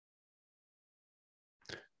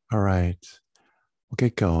All right, we'll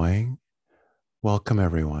get going. Welcome,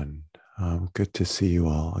 everyone. Good to see you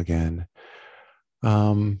all again.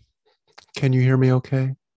 Um, can you hear me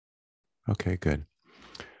okay? Okay, good.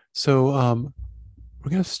 So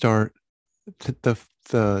we're going to start.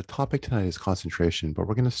 The topic tonight is concentration, but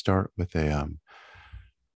we're going to start with a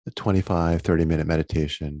 25, 30-minute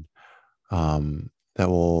meditation that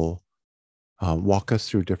will walk us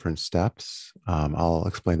through different steps. I'll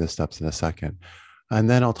explain the steps in a second. And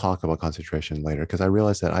then I'll talk about concentration later because I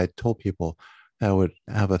realized that I told people that I would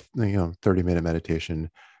have a 30-minute meditation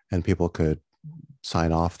and people could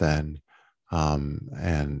sign off then.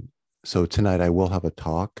 And so tonight I will have a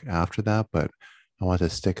talk after that, but I want to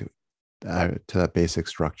stick to that basic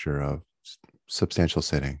structure of substantial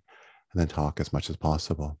sitting and then talk as much as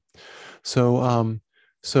possible. So,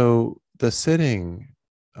 so the sitting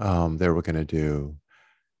that we're going to do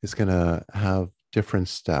is going to have different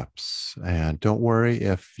steps. And don't worry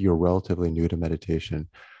if you're relatively new to meditation,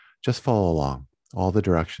 just follow along. All the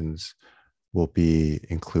directions will be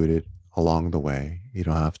included along the way. You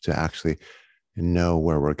don't have to actually know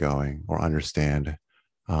where we're going or understand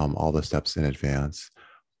all the steps in advance.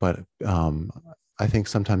 But I think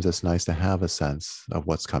sometimes it's nice to have a sense of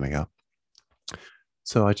what's coming up.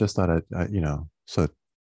 So I just thought, so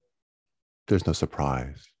there's no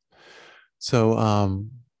surprise. So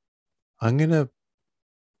I'm going to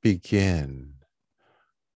begin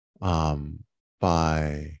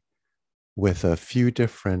by with a few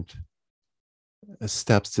different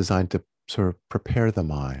steps designed to sort of prepare the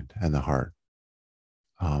mind and the heart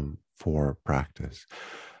for practice.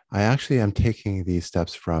 I actually am taking these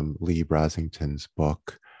steps from Lee Brasington's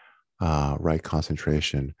book, Right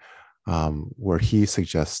Concentration, where he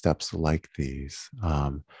suggests steps like these.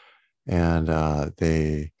 And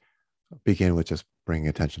they begin with just bringing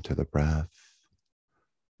attention to the breath,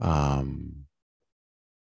 um,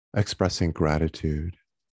 expressing gratitude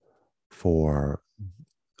for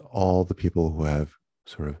all the people who have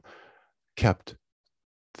sort of kept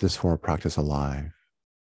this form of practice alive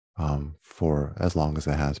for as long as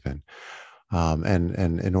it has been. And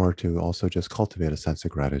in order to also just cultivate a sense of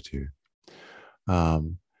gratitude.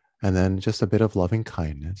 Um, and then just a bit of loving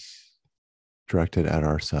kindness directed at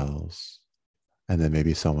ourselves, and then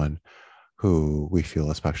maybe someone who we feel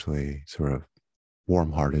especially sort of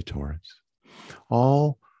warm-hearted towards.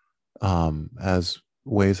 All as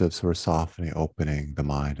ways of sort of softening, opening the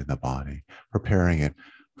mind and the body, preparing it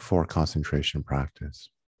for concentration practice.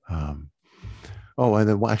 Oh, and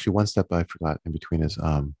then actually one step I forgot in between is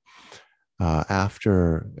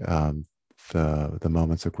after the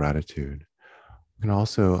moments of gratitude, we can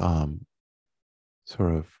also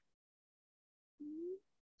sort of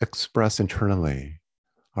express internally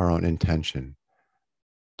our own intention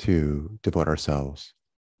to devote ourselves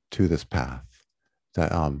to this path.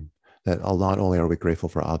 That not only are we grateful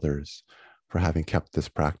for others for having kept this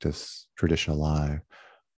practice tradition alive,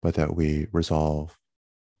 but that we resolve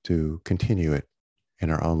to continue it in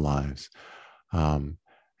our own lives,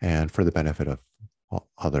 and for the benefit of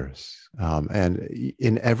others. And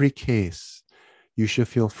in every case, you should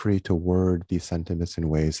feel free to word these sentiments in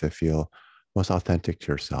ways that feel most authentic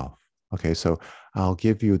to yourself. Okay, so I'll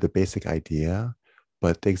give you the basic idea,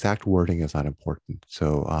 but the exact wording is not important.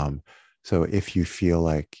 So if you feel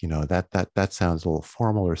like that sounds a little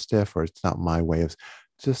formal or stiff, or it's not my way of,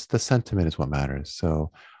 just the sentiment is what matters.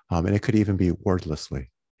 So and it could even be wordlessly,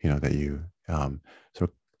 that you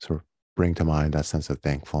sort of bring to mind that sense of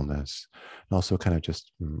thankfulness, and also kind of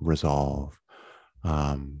just resolve,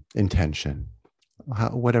 intention,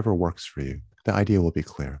 whatever works for you. The idea will be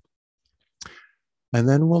clear. And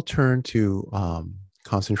then we'll turn to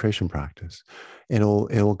concentration practice.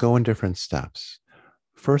 It'll go in different steps.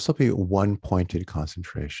 First will be one pointed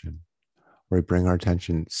concentration, where we bring our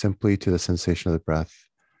attention simply to the sensation of the breath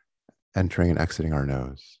entering and exiting our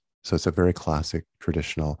nose. So it's a very classic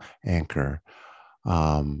traditional anchor.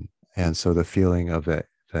 And so the feeling of the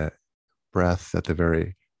breath at the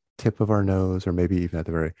very tip of our nose, or maybe even at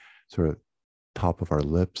the very sort of top of our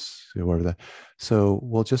lips, whatever that. So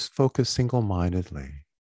we'll just focus single-mindedly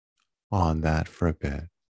on that for a bit.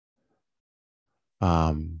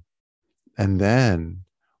 And then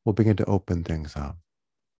we'll begin to open things up.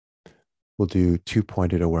 We'll do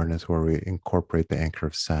two-pointed awareness where we incorporate the anchor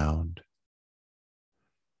of sound.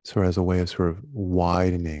 So as a way of sort of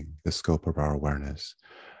widening the scope of our awareness.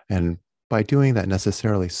 And by doing that,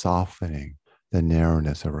 necessarily softening the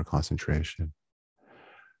narrowness of our concentration.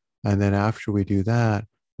 And then after we do that,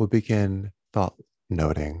 we'll begin thought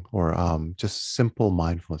noting, or just simple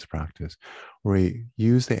mindfulness practice, where we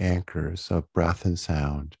use the anchors of breath and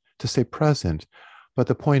sound to stay present, But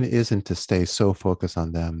the point isn't to stay so focused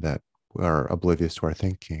on them that we're oblivious to our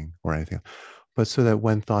thinking or anything, but so that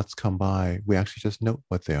when thoughts come by, we actually just note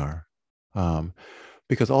what they are. Um,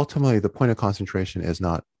 because ultimately, the point of concentration is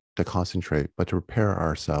not to concentrate, but to prepare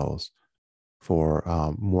ourselves for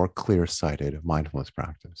more clear-sighted mindfulness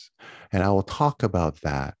practice. And I will talk about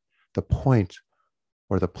that, the point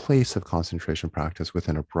or the place of concentration practice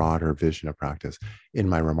within a broader vision of practice in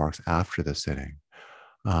my remarks after the sitting.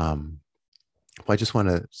 Um, I just want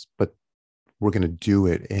to, but we're going to do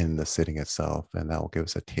it in the sitting itself, and that will give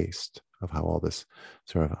us a taste of how all this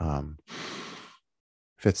sort of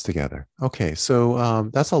fits together. Okay, so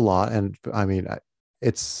that's a lot, and I mean,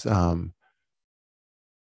 it's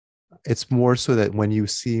more so that when you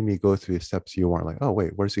see me go through the steps, you aren't like, oh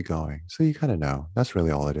wait, where's he going? So you kind of know. That's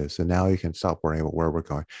really all it is. And now you can stop worrying about where we're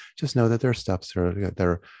going. Just know that there are steps that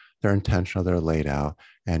are they're intentional, they're laid out,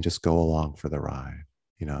 and just go along for the ride.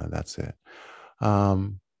 And that's it.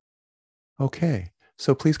 Um, okay.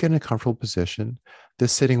 So please get in a comfortable position.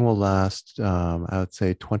 This sitting will last, I would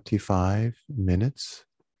say, 25 minutes.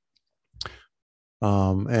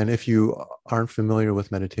 And if you aren't familiar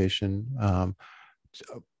with meditation,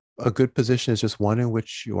 a good position is just one in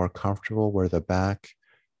which you are comfortable, where the back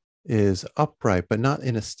is upright, but not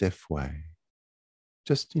in a stiff way.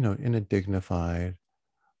 Just, in a dignified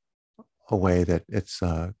a way that it's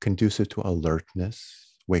conducive to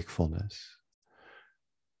alertness, wakefulness,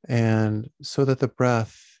 and so that the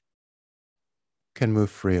breath can move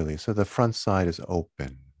freely. So the front side is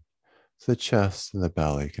open. So the chest and the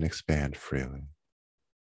belly can expand freely.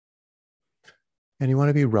 And you want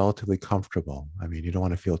to be relatively comfortable. I mean, you don't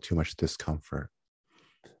want to feel too much discomfort,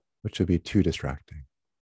 which would be too distracting.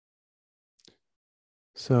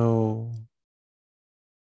 So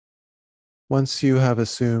once you have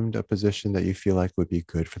assumed a position that you feel like would be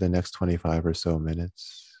good for the next 25 or so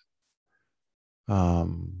minutes,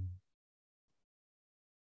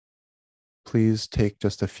 please take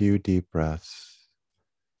just a few deep breaths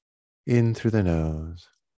in through the nose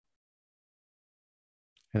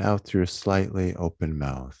and out through a slightly open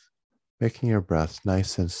mouth, making your breaths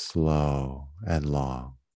nice and slow and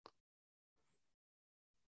long.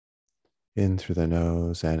 In through the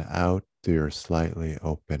nose and out through your slightly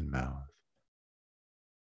open mouth.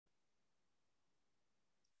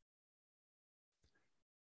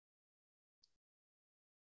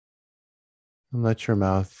 And let your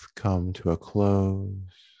mouth come to a close,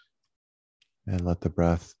 and let the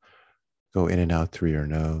breath go in and out through your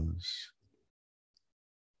nose.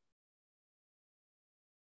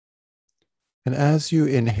 And as you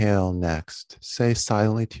inhale next, say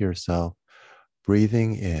silently to yourself,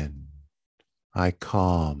 breathing in, I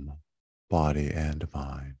calm body and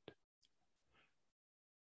mind.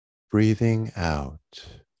 Breathing out,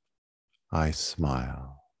 I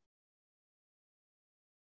smile.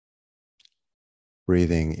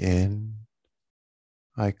 Breathing in,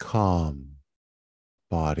 I calm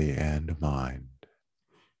body and mind.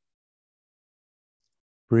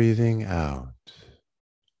 Breathing out,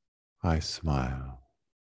 I smile.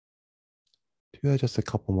 Do that just a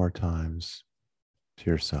couple more times to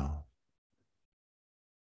yourself.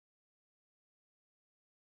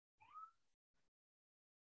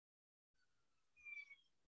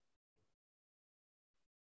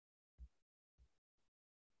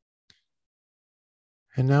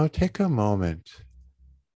 And now take a moment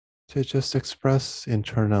to just express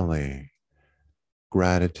internally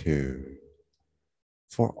gratitude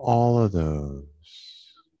for all of those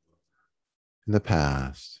in the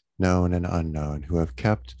past, known and unknown, who have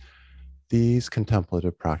kept these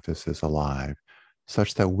contemplative practices alive,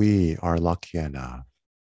 such that we are lucky enough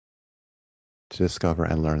to discover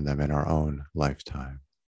and learn them in our own lifetime.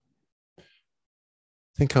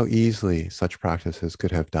 Think how easily such practices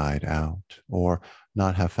could have died out or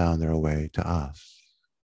not have found their way to us.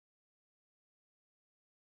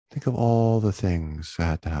 Think of all the things that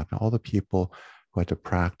had to happen, all the people who had to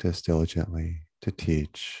practice diligently, to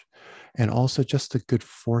teach, and also just the good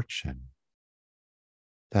fortune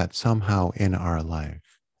that somehow in our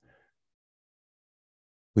life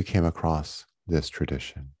we came across this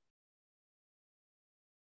tradition.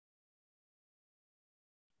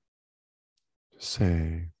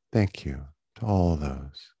 Say thank you to all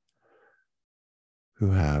those who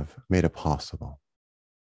have made it possible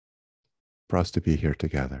for us to be here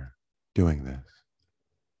together doing this.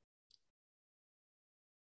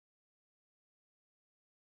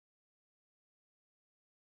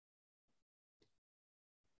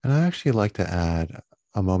 And I actually like to add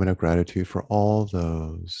a moment of gratitude for all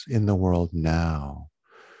those in the world now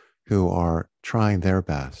who are trying their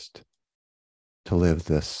best to live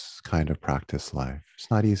this kind of practice life. It's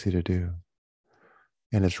not easy to do.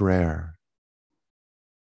 and it's rare,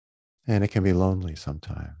 and it can be lonely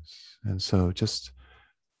sometimes. And so just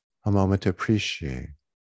a moment to appreciate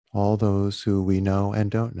all those who we know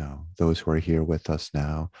and don't know, those who are here with us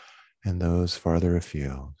now and those farther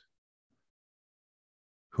afield,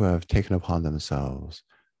 who have taken upon themselves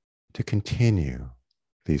to continue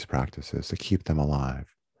these practices, to keep them alive.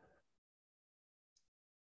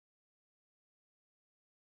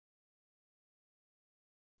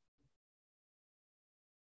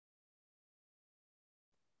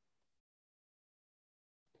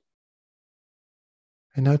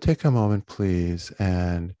 And now take a moment, please,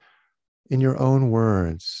 and in your own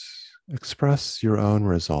words, express your own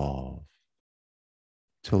resolve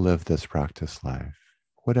to live this practice life,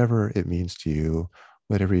 whatever it means to you,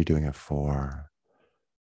 whatever you're doing it for.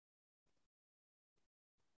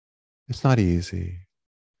 It's not easy.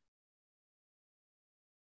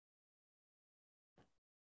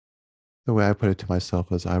 The way I put it to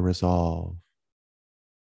myself is I resolve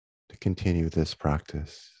to continue this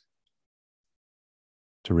practice,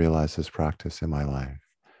 to realize this practice in my life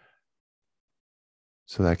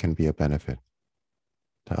so that can be a benefit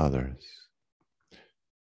to others.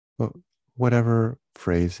 But whatever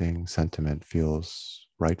phrasing, sentiment feels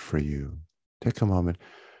right for you, take a moment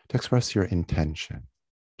to express your intention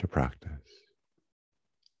to practice.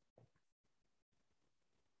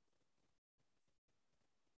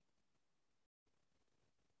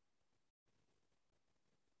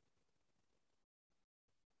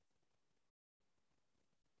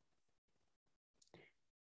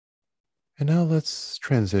 And now let's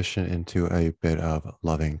transition into a bit of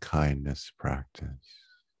loving kindness practice.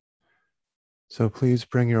 So please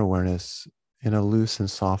bring your awareness in a loose and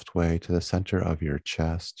soft way to the center of your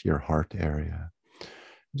chest, your heart area.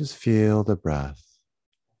 Just feel the breath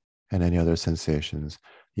and any other sensations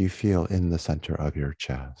you feel in the center of your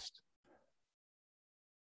chest.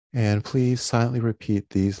 And please silently repeat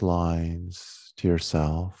these lines to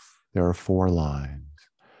yourself. There are 4 lines.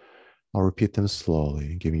 I'll repeat them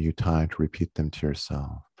slowly, giving you time to repeat them to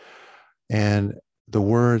yourself. And the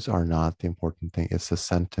words are not the important thing, it's the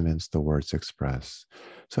sentiments the words express.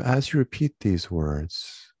 So as you repeat these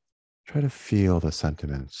words, try to feel the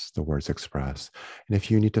sentiments the words express. And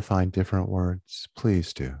if you need to find different words,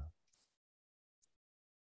 please do.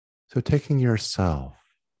 So taking yourself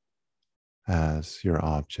as your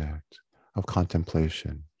object of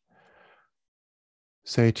contemplation,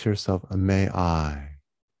 say to yourself, may I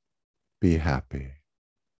be happy.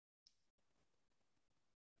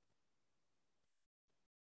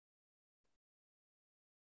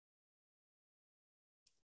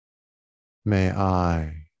 May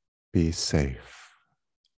I be safe.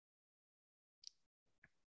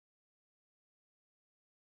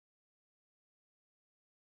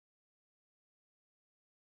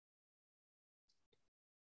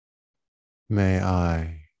 May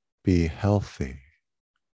I be healthy.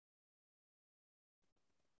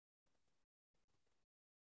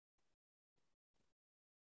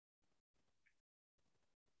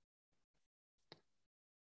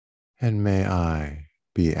 And may I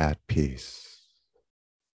be at peace.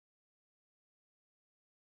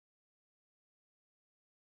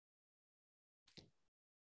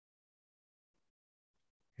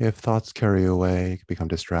 If thoughts carry away, become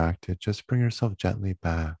distracted, just bring yourself gently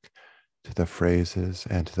back to the phrases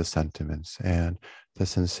and to the sentiments and the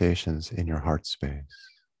sensations in your heart space.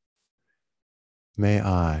 May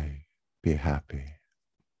I be happy.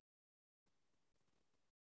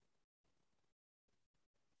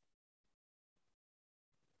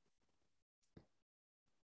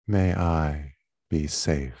 May I be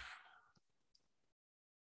safe.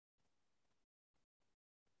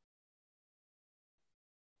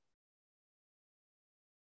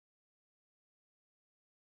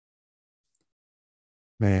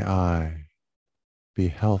 May I be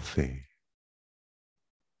healthy.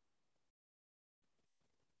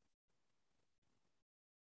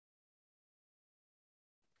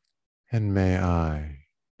 And may I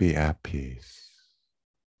be at peace.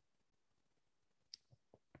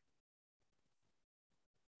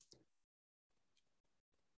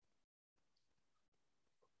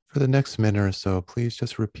 For the next minute or so, please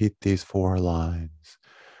just repeat these 4 lines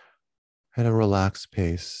at a relaxed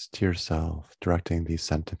pace to yourself, directing these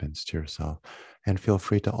sentiments to yourself. And feel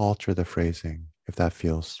free to alter the phrasing if that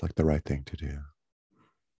feels like the right thing to do.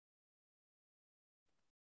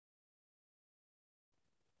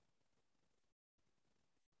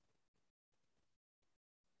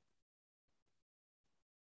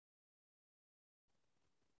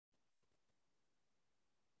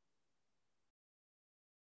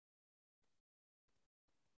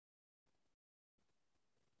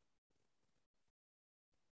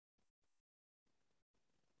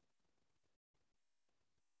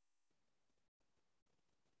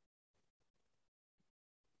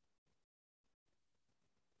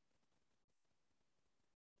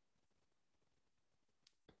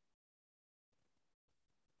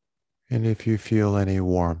 And if you feel any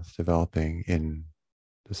warmth developing in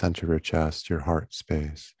the center of your chest, your heart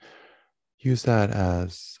space, use that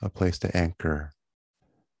as a place to anchor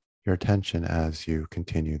your attention as you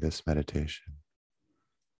continue this meditation.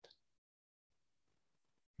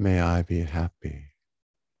 May I be happy.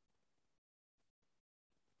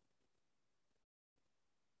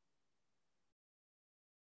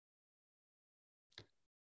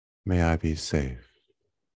 May I be safe.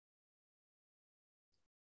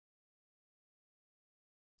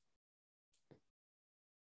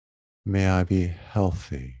 May I be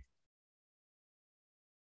healthy.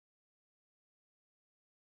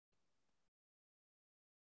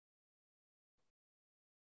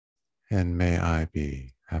 And may I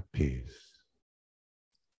be at peace.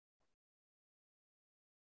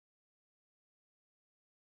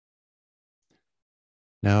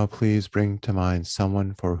 Now, please bring to mind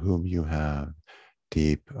someone for whom you have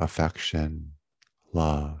deep affection,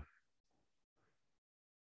 love.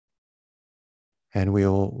 And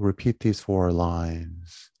we'll repeat these 4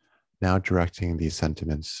 lines, now directing these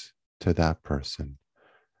sentiments to that person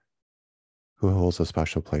who holds a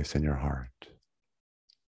special place in your heart.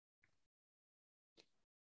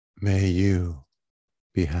 May you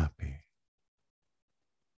be happy.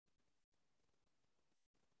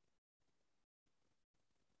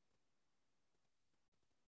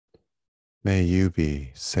 May you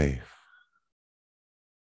be safe.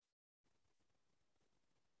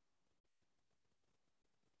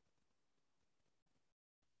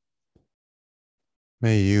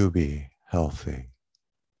 May you be healthy.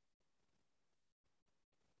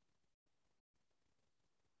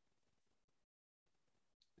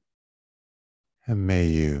 And may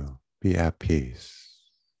you be at peace.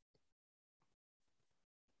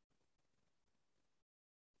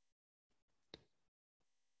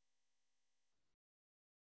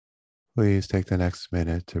 Please take the next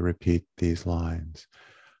minute to repeat these lines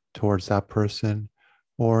towards that person,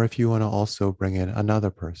 or if you want to also bring in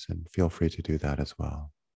another person, feel free to do that as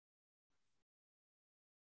well.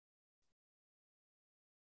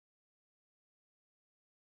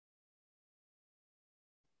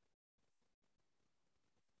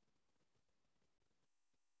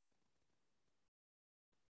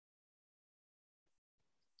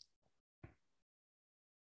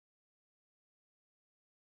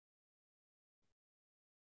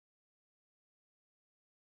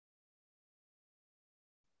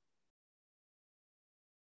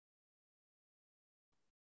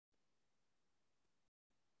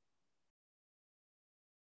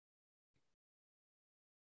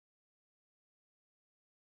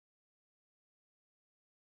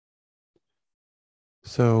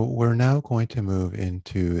 So we're now going to move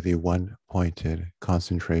into the one-pointed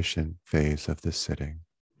concentration phase of this sitting.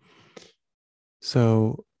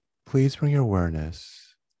 So please bring your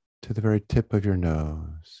awareness to the very tip of your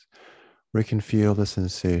nose, where you can feel the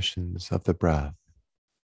sensations of the breath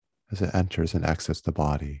as it enters and exits the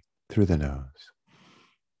body through the nose.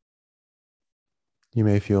 You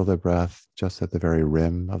may feel the breath just at the very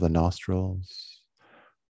rim of the nostrils,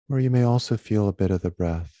 or you may also feel a bit of the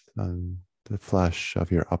breath on the flesh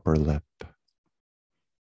of your upper lip.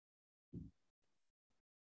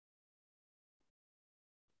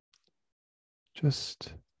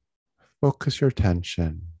 Just focus your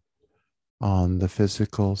attention on the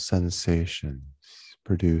physical sensations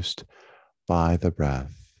produced by the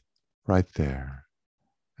breath right there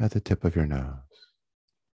at the tip of your nose.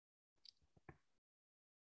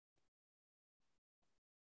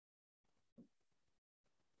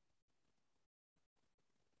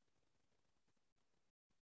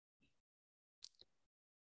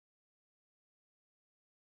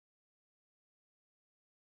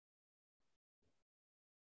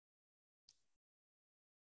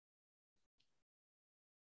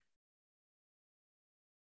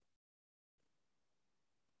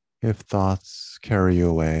 If thoughts carry you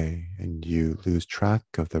away and you lose track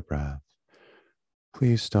of the breath,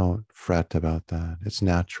 please don't fret about that. It's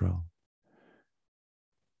natural.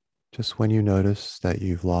 Just when you notice that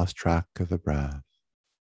you've lost track of the breath,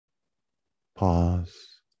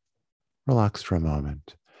 pause, relax for a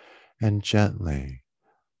moment, and gently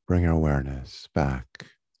bring your awareness back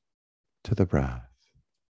to the breath.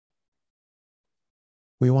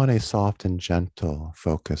 We want a soft and gentle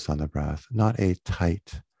focus on the breath, not a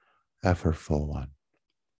tight, effortful one.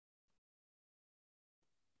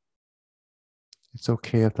 It's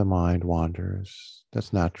okay if the mind wanders.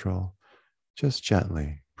 That's natural. Just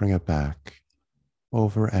gently bring it back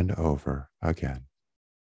over and over again.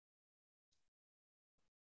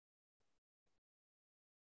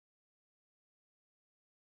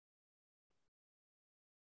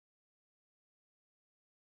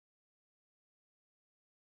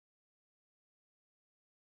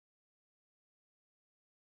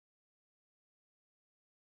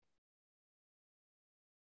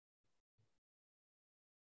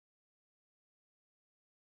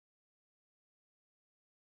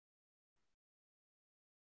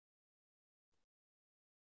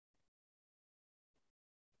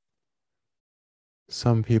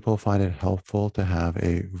 Some people find it helpful to have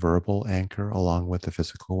a verbal anchor along with the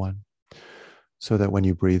physical one, so that when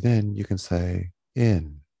you breathe in, you can say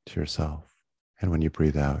in to yourself. And when you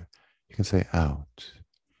breathe out, you can say out.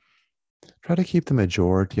 Try to keep the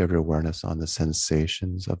majority of your awareness on the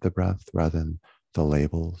sensations of the breath rather than the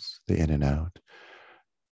labels, the in and out.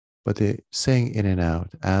 But the saying in and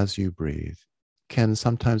out as you breathe can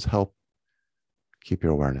sometimes help keep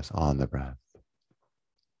your awareness on the breath.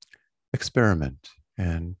 Experiment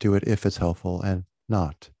and do it if it's helpful and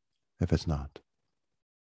not if it's not.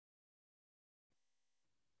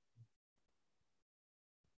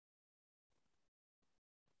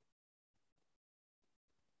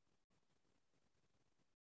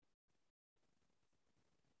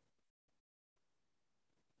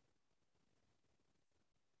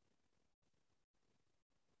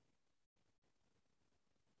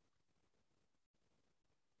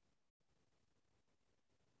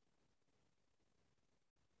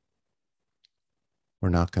 We're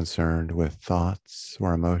not concerned with thoughts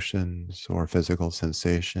or emotions or physical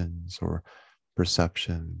sensations or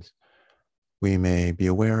perceptions. We may be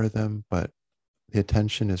aware of them, but the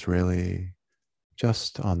attention is really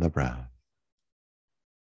just on the breath.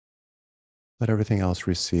 Let everything else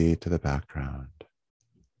recede to the background.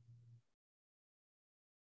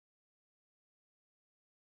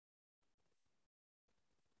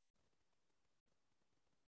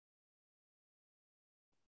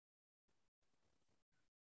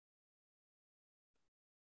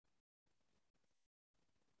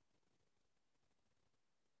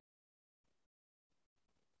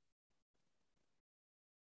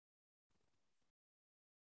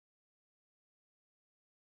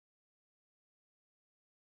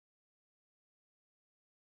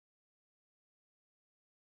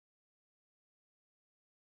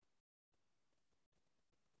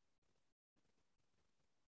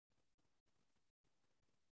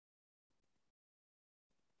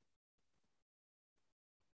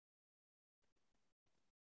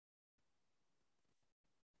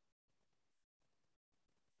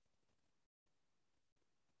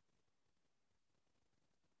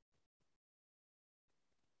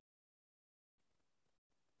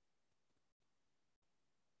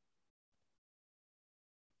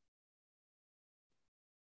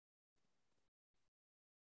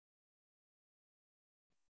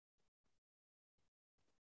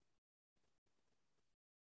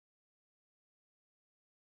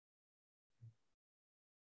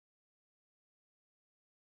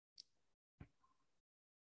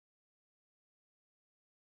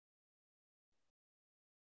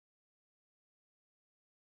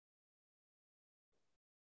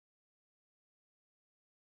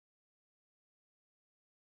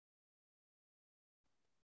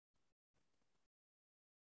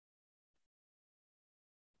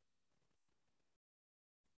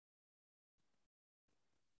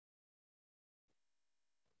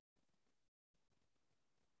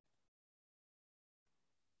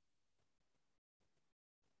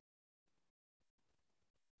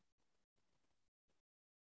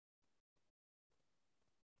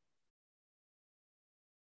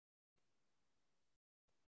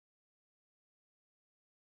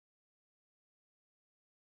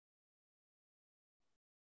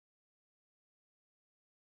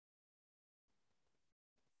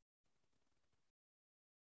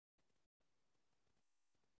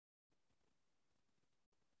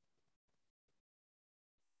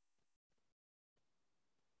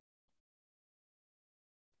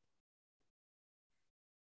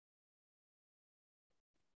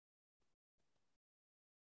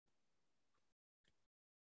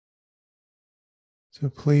 So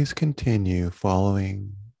please continue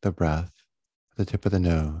following the breath at the tip of the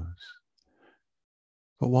nose.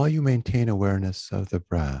 But while you maintain awareness of the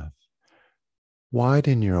breath,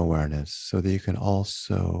 widen your awareness so that you can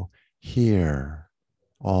also hear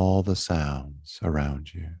all the sounds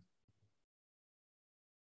around you.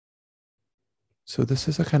 So this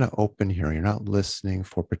is a kind of open hearing. You're not listening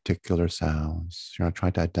for particular sounds. You're not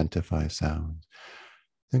trying to identify sounds.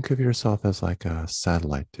 Think of yourself as like a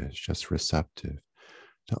satellite dish, just receptive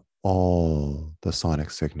to all the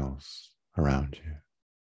sonic signals around you.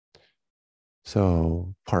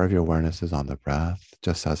 So part of your awareness is on the breath,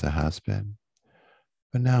 just as it has been.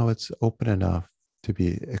 But now it's open enough to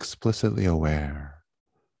be explicitly aware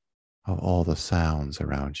of all the sounds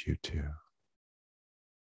around you too.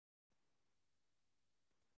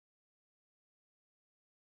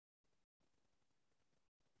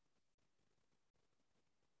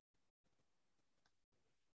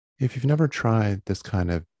 If you've never tried this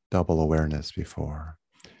kind of double awareness before,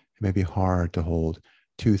 it may be hard to hold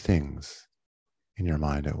two things in your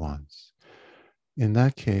mind at once. In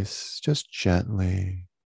that case, just gently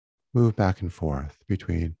move back and forth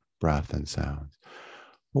between breath and sounds.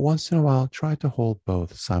 But once in a while, try to hold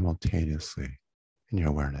both simultaneously in your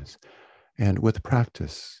awareness. And with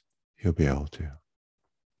practice, you'll be able to.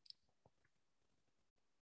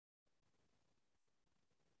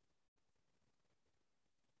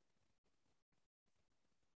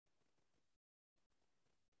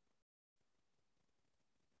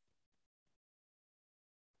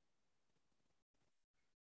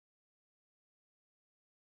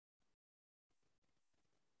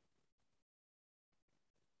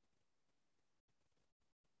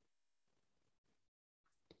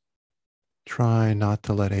 Try not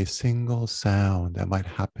to let a single sound that might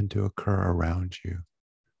happen to occur around you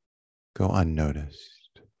go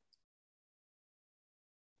unnoticed.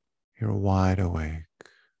 You're wide awake,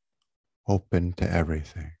 open to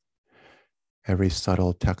everything, every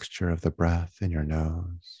subtle texture of the breath in your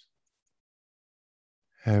nose,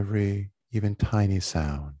 every even tiny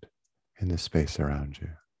sound in the space around you.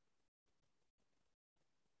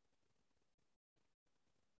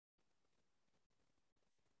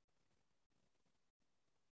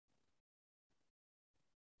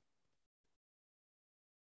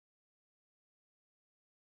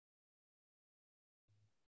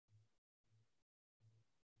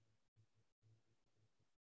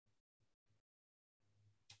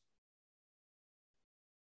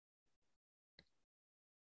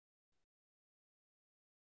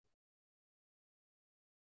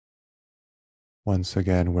 Once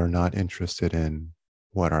again, we're not interested in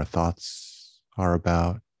what our thoughts are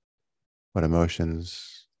about, what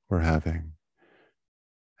emotions we're having,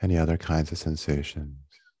 any other kinds of sensations.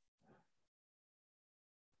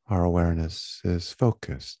 Our awareness is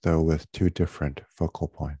focused, though with two different focal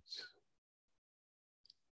points.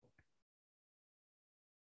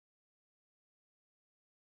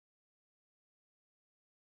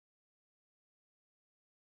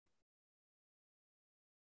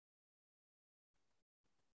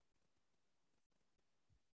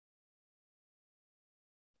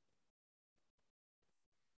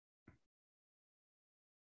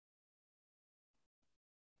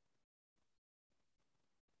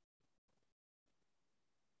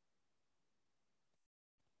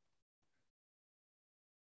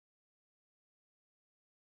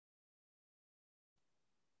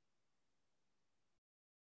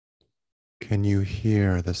 Can you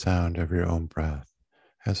hear the sound of your own breath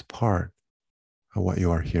as part of what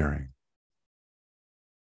you are hearing?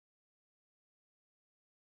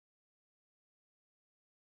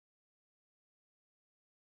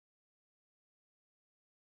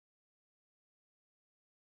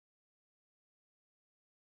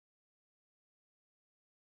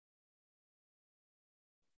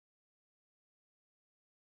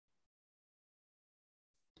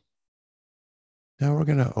 Now we're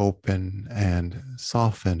going to open and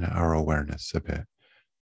soften our awareness a bit,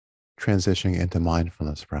 transitioning into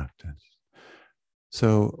mindfulness practice.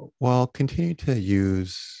 So while continue to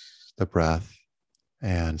use the breath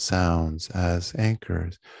and sounds as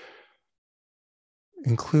anchors,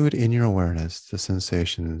 include in your awareness the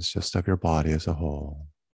sensations just of your body as a whole,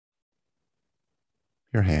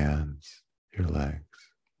 your hands, your legs.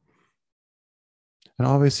 And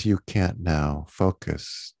obviously, you can't now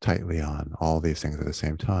focus tightly on all these things at the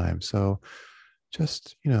same time. So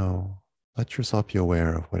just, let yourself be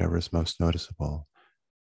aware of whatever is most noticeable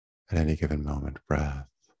at any given moment: breath,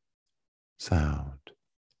 sound,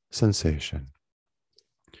 sensation.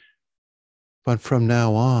 But from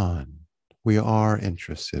now on, we are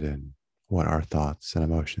interested in what our thoughts and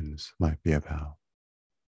emotions might be about.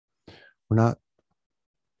 We're not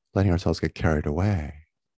letting ourselves get carried away,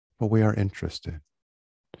 but we are interested.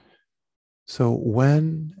 So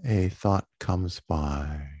when a thought comes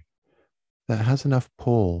by that has enough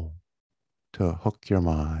pull to hook your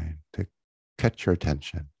mind, to catch your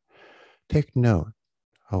attention, take note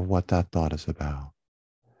of what that thought is about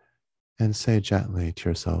and say gently to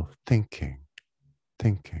yourself, thinking,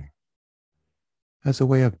 thinking, as a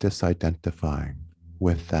way of disidentifying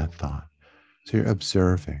with that thought. So you're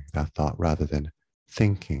observing that thought rather than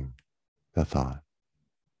thinking the thought.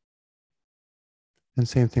 And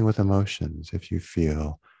same thing with emotions. If you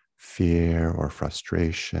feel fear or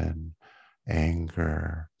frustration,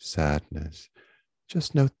 anger, sadness,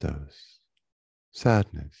 just note those.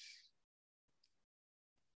 Sadness,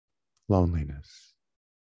 loneliness,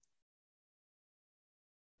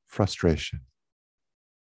 frustration.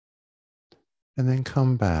 And then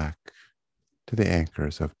come back to the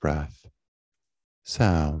anchors of breath,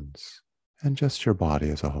 sounds, and just your body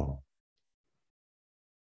as a whole.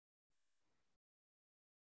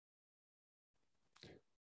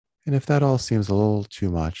 And if that all seems a little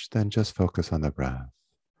too much, then just focus on the breath.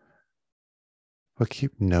 But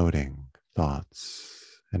keep noting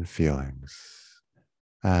thoughts and feelings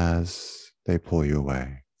as they pull you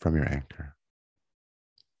away from your anchor.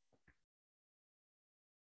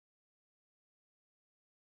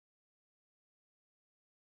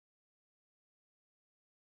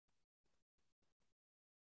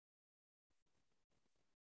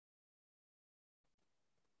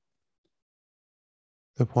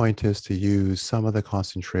 The point is to use some of the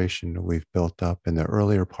concentration we've built up in the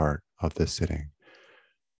earlier part of this sitting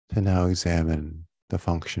to now examine the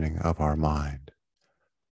functioning of our mind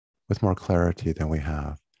with more clarity than we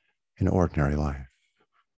have in ordinary life.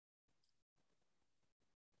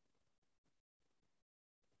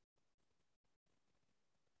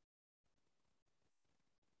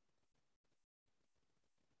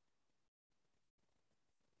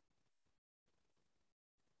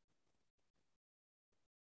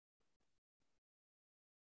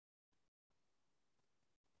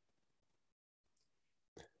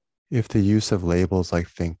 If the use of labels like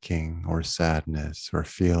thinking or sadness or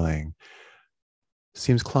feeling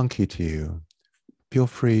seems clunky to you, feel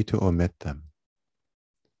free to omit them.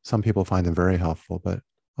 Some people find them very helpful, but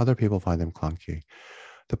other people find them clunky.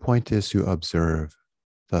 The point is to observe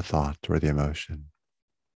the thought or the emotion.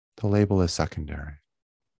 The label is secondary.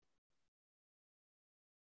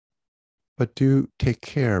 But do take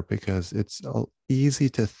care, because it's easy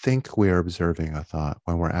to think we're observing a thought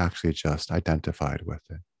when we're actually just identified with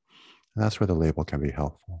it. And that's where the label can be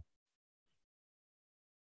helpful.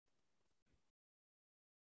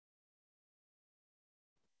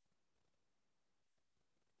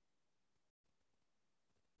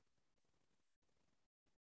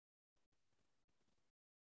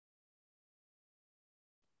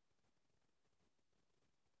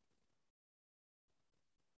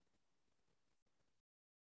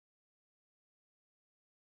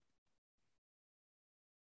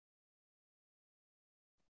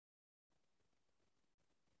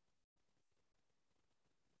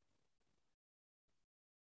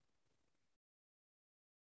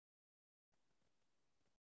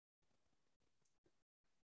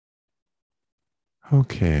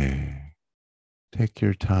 Okay, take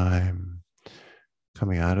your time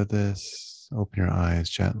coming out of this. Open your eyes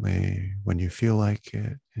gently when you feel like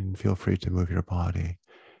it, and feel free to move your body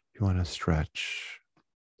if you want to stretch.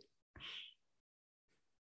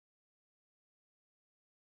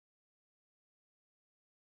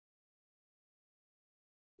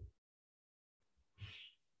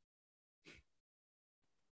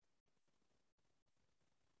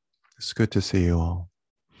 It's good to see you all.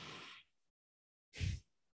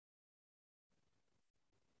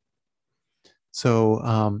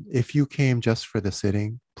 So if you came just for the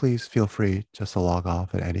sitting, please feel free just to log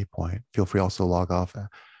off at any point. Feel free also to log off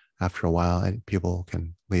after a while, and people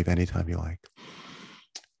can leave anytime you like.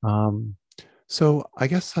 Um, so I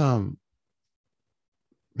guess maybe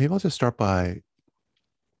I'll just start by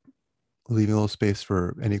leaving a little space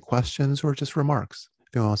for any questions or just remarks.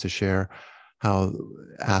 If anyone wants to share how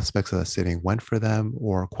aspects of the sitting went for them,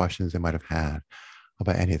 or questions they might have had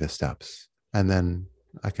about any of the steps. And then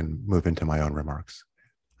I can move into my own remarks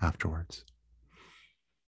afterwards.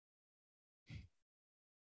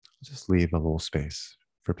 Just leave a little space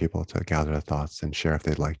for people to gather their thoughts and share if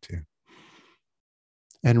they'd like to.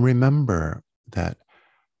 And remember that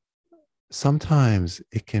sometimes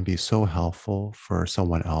it can be so helpful for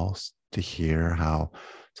someone else to hear how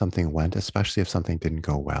something went, especially if something didn't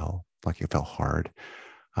go well, like it felt hard.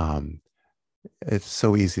 Um, it's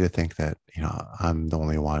so easy to think that, I'm the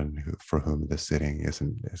only one for whom this sitting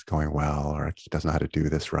is going well, or he doesn't know how to do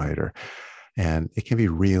this right, and it can be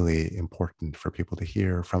really important for people to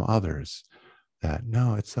hear from others that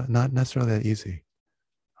no, it's not necessarily that easy,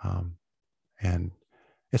 um, and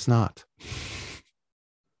it's not.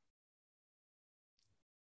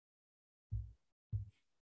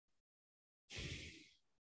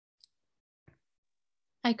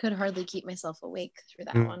 I could hardly keep myself awake through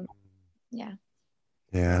that Mm. one. Yeah.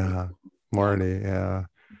 Yeah, Yeah. Marty. Yeah.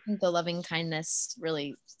 I think the loving kindness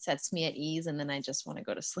really sets me at ease, and then I just want to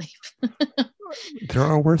go to sleep. There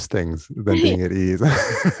are worse things than being at ease.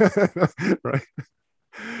 Right.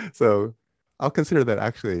 So I'll consider that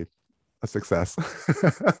actually a success.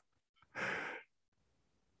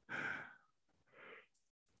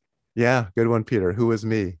 Yeah, good one, Peter. Who is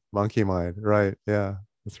me? Monkey mind. Right. Yeah,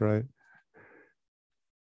 that's right.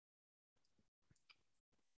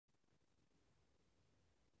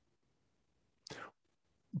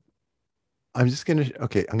 I'm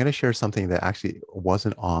gonna share something that actually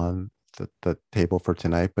wasn't on the table for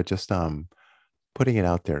tonight, but just putting it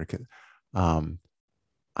out there. Um,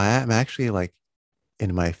 I am actually like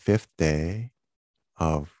in my fifth day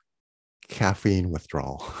of caffeine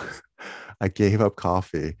withdrawal. I gave up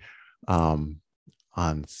coffee um,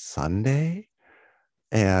 on Sunday,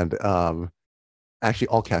 and actually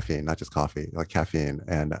all caffeine, not just coffee, like caffeine.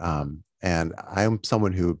 And I'm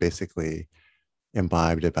someone who basically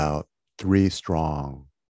imbibed about three strong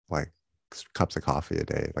like cups of coffee a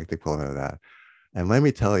day, like the equivalent of that. And let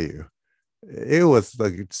me tell you, it was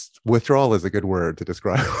like withdrawal is a good word to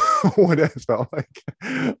describe what it felt like.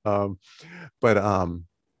 Um, but um,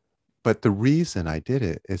 but the reason I did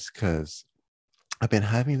it is because I've been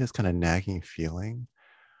having this kind of nagging feeling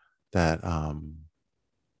that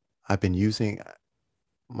I've been using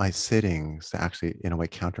my sittings to actually, in a way,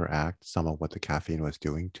 counteract some of what the caffeine was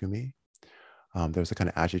doing to me. There's a kind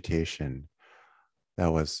of agitation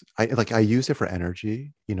that was I use it for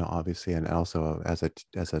energy, obviously, and also as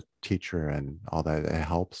a teacher and all that, it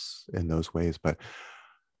helps in those ways. But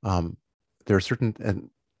um, there are certain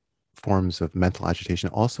forms of mental agitation,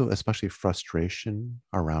 also especially frustration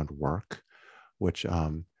around work, which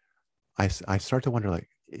I start to wonder, like,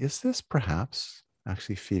 is this perhaps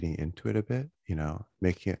actually feeding into it a bit,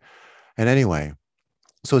 making it. And anyway,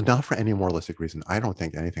 so not for any moralistic reason, I don't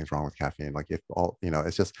think anything's wrong with caffeine. Like, if all,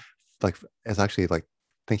 it's just like, it's actually like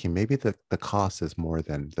thinking maybe the cost is more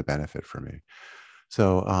than the benefit for me.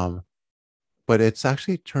 So but it's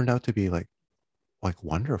actually turned out to be like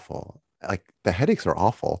wonderful. Like, the headaches are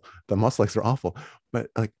awful, the muscle aches are awful,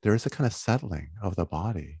 but like there's a kind of settling of the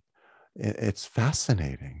body. It's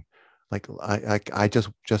fascinating. Like, I just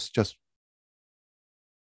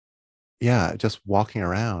yeah, just walking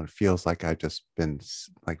around feels like I've just been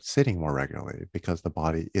like sitting more regularly, because the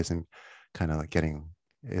body isn't kind of like getting,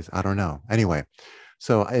 is, I don't know. Anyway,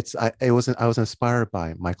 so I was inspired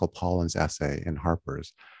by Michael Pollan's essay in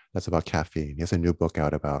Harper's that's about caffeine. He has a new book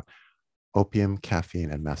out about opium,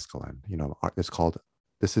 caffeine, and mescaline. It's called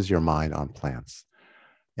 "This Is Your Mind on Plants."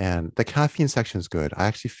 And the caffeine section is good. I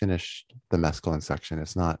actually finished the mescaline section.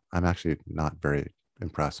 It's not, I'm actually not very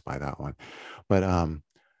impressed by that one. But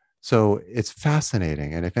so it's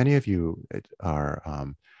fascinating. And if any of you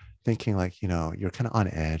are thinking, like, you're kind of on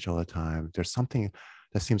edge all the time, there's something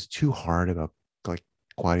that seems too hard about like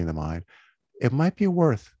quieting the mind, it might be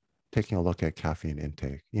worth taking a look at caffeine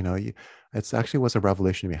intake. It's actually was a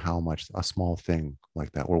revelation to me how much a small thing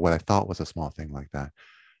like that, or what I thought was a small thing like that,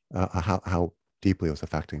 how deeply it was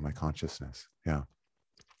affecting my consciousness. Yeah.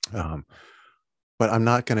 Um, but I'm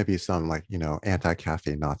not going to be some, like,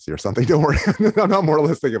 anti-caffeine Nazi or something. Don't worry. I'm not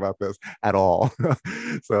moralistic about this at all.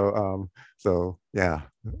 So yeah,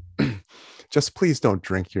 just please don't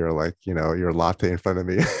drink your, like, your latte in front of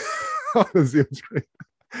me on the Zoom screen.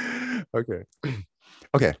 Okay.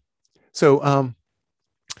 Okay. So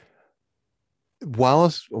while I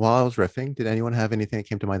was riffing, did anyone have anything that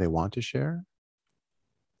came to mind they want to share,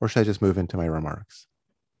 or should I just move into my remarks?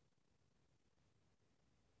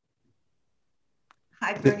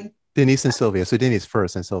 Hi, Bernie. Denise and Sylvia. So Denise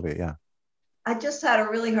first, and Sylvia. Yeah. I just had a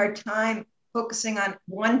really hard time focusing on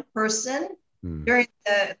one person during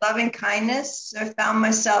the loving kindness. I found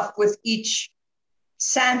myself with each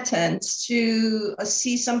sentence to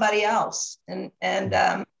see somebody else, and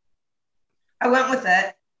I went with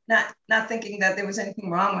it, not thinking that there was anything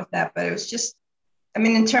wrong with that, but it was just, I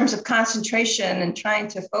mean, in terms of concentration and trying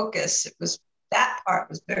to focus, that part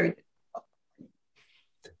was very difficult.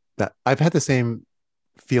 That I've had the same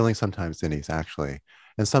feeling sometimes, Denise, actually.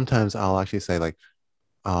 And sometimes I'll actually say, like,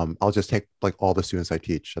 I'll just take like all the students I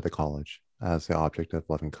teach at the college as the object of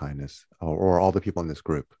loving kindness, or all the people in this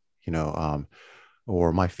group,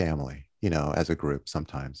 or my family, as a group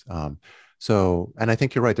sometimes. So, and I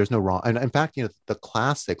think you're right. There's no wrong. And in fact, the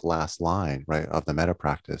classic last line, right, of the metta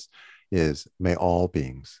practice is, "May all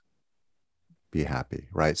beings be happy,"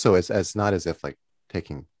 right? So it's not as if like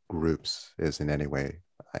taking groups is in any way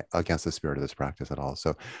against the spirit of this practice at all.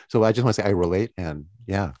 So I just want to say I relate, and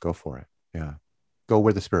yeah, go for it. Yeah. Go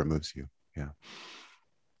where the spirit moves you. Yeah.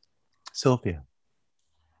 Sylvia.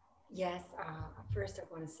 Yes. First, I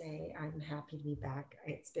want to say I'm happy to be back.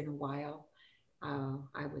 It's been a while.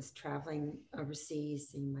 I was traveling overseas,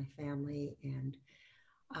 seeing my family, and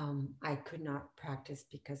I could not practice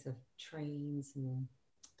because of trains and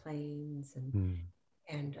planes,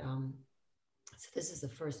 and so this is the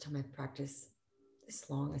first time I've practiced this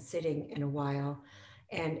long a sitting in a while,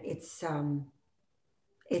 and it's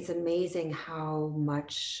amazing how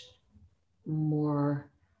much more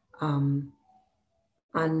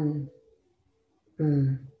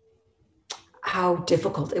how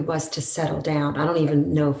difficult it was to settle down. I don't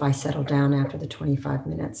even know if I settled down after the 25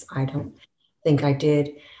 minutes. I don't think I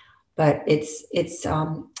did. but it's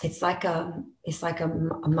like a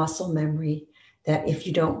muscle memory that if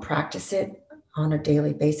you don't practice it on a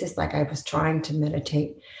daily basis, like I was trying to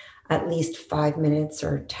meditate at least 5 minutes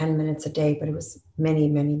or 10 minutes a day, but it was many,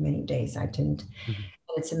 many, many days I didn't. Mhm.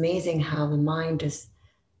 And it's amazing how the mind just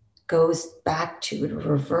goes back to, it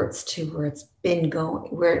reverts to where it's been going,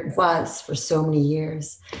 where it was for so many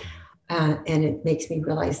years. And it makes me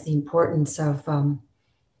realize the importance of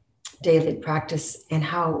daily practice and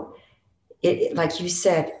how it, like you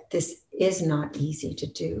said, this is not easy to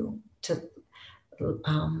do. To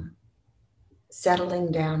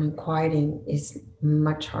settling down and quieting is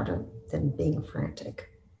much harder than being frantic.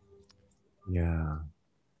 Yeah,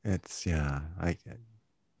 it's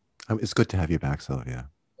it's good to have you back, Sylvia.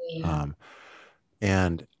 Yeah.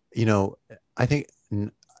 And I think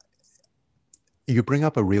you bring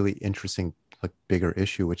up a really interesting, like, bigger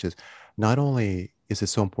issue, which is not only is it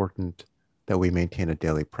so important that we maintain a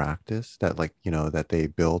daily practice that, like, that they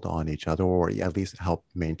build on each other, or at least help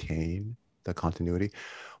maintain the continuity,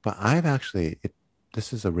 but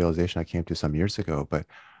this is a realization I came to some years ago, but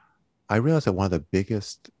I realized that one of the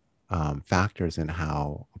biggest factors in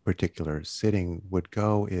how a particular sitting would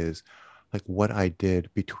go is like what I did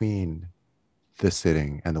between this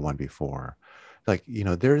sitting and the one before. Like,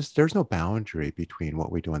 there's no boundary between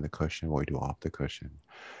what we do on the cushion, what we do off the cushion,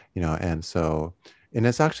 and so, and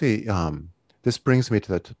it's actually, this brings me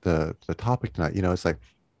to the topic tonight. It's like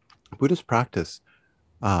Buddhist practice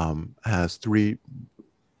has three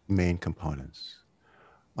main components.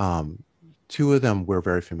 Two of them we're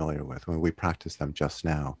very familiar with when we practice them just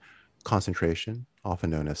now: concentration, often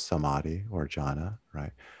known as samadhi or jhana,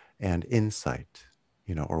 right? And insight,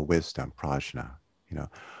 or wisdom, prajna, you know.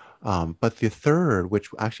 But the third, which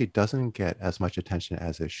actually doesn't get as much attention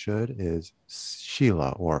as it should, is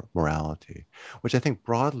shila, or morality, which I think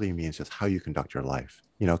broadly means just how you conduct your life,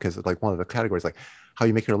 because like one of the categories, like how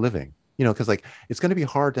you make your living, because like it's going to be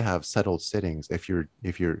hard to have settled sittings if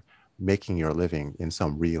you're making your living in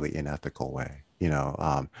some really unethical way,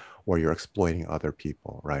 or you're exploiting other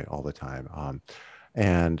people, right, all the time.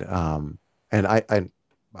 And and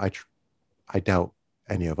I, tr- I doubt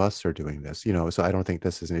any of us are doing this, so I don't think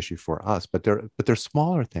this is an issue for us. But there's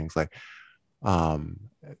smaller things like, um,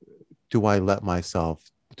 do I let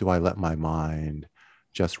my mind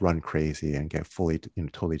just run crazy and get fully,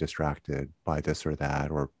 totally distracted by this or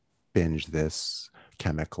that, or binge this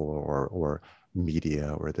chemical or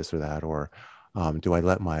media or this or that, or do I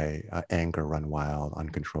let my anger run wild,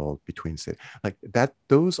 uncontrolled between like that?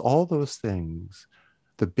 All those things,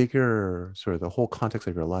 the bigger sort of the whole context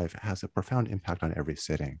of your life has a profound impact on every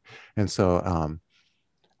sitting. And so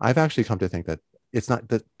I've actually come to think that it's not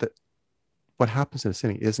that what happens in a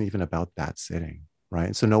sitting isn't even about that sitting,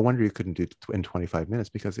 right? So no wonder you couldn't do it in 25 minutes,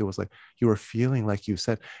 because it was like you were feeling, like you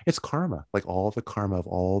said, it's karma, like all the karma of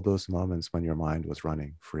all those moments when your mind was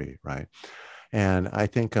running free, right? And I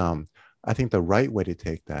think the right way to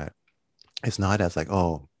take that is not as like,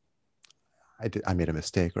 oh, I made a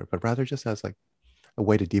mistake, but rather just as like a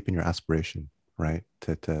way to deepen your aspiration, right?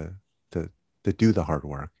 To do the hard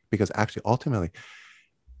work, because actually ultimately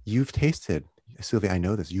you've tasted, Sylvia, I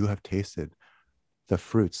know this, you have tasted the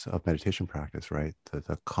fruits of meditation practice, right?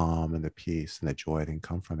 The calm and the peace and the joy that can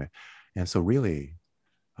come from it. And so really,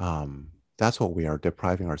 that's what we are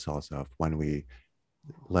depriving ourselves of when we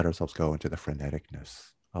let ourselves go into the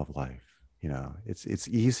freneticness of life. It's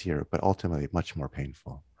easier, but ultimately much more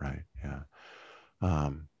painful, right? Yeah.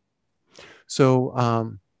 Um, so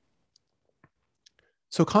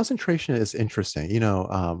so concentration is interesting.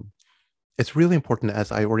 It's really important,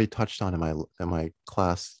 as I already touched on in my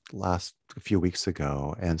class last few weeks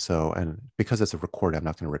ago. And because it's a recording, I'm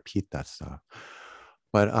not going to repeat that stuff.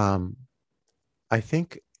 But I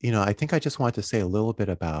think I just wanted to say a little bit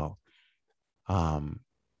about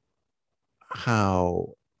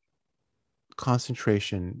how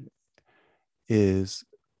concentration is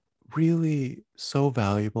really so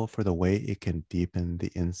valuable for the way it can deepen the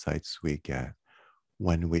insights we get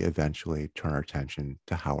when we eventually turn our attention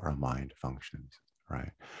to how our mind functions,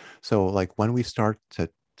 right? So like when we start to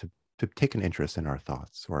take an interest in our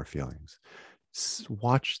thoughts or our feelings,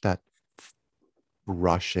 watch that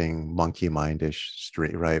rushing monkey mindish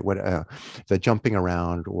stream, right? The jumping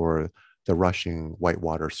around, or the rushing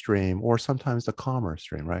whitewater stream, or sometimes the calmer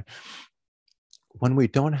stream, right? When we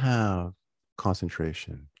don't have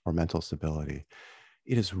concentration or mental stability,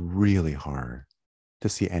 it is really hard to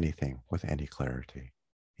see anything with any clarity,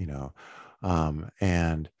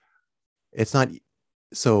 and it's not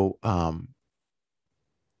so.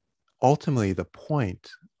 Ultimately, the point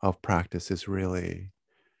of practice is really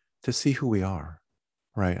to see who we are,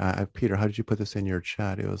 right? Peter, how did you put this in your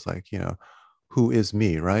chat? It was like, who is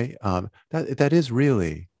me, right? That is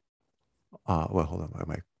really, well, hold on,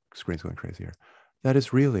 my screen's going crazy here. That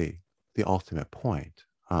is really the ultimate point.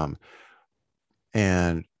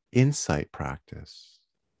 And insight practice,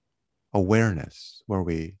 awareness, where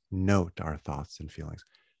we note our thoughts and feelings,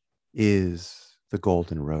 is the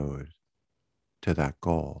golden road to that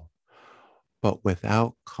goal. But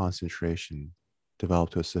without concentration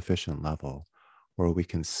developed to a sufficient level where we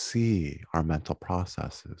can see our mental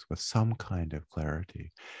processes with some kind of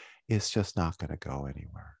clarity, it's just not going to go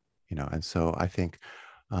anywhere, And so I think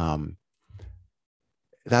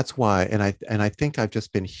that's why, and I think I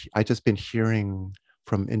just been hearing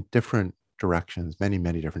from in different directions, many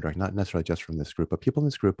different directions, not necessarily just from this group, but people in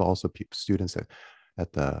this group, but also students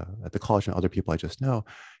at the college and other people I just know,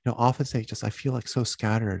 often say, I feel like so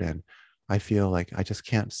scattered, and I feel like I just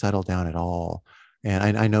can't settle down at all.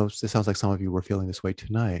 And I know it sounds like some of you were feeling this way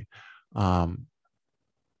tonight.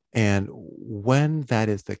 And when that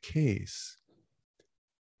is the case,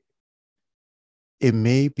 it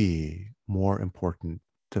may be more important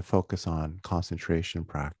to focus on concentration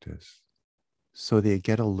practice so that you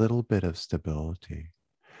get a little bit of stability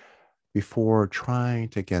before trying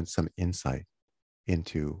to get some insight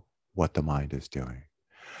into what the mind is doing.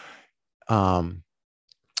 And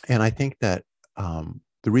I think that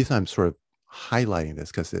the reason I'm sort of highlighting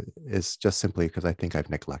this because it is just simply because I think I've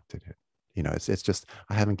neglected it. It's just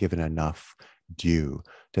I haven't given enough due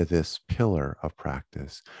to this pillar of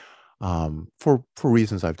practice. For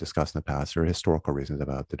reasons I've discussed in the past, or historical reasons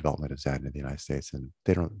about the development of Zen in the United States, and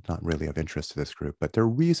they don't not really of interest to this group. But there are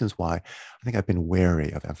reasons why I think I've been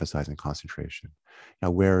wary of emphasizing concentration.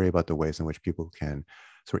 Wary about the ways in which people can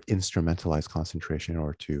sort of instrumentalize concentration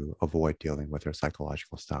or to avoid dealing with their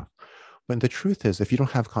psychological stuff. But the truth is, if you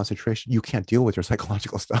don't have concentration, you can't deal with your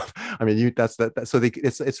psychological stuff. I mean, so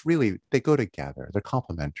it's really, they go together. They're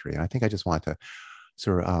complementary. And I think I just want to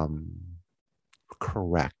sort of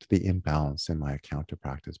correct the imbalance in my account to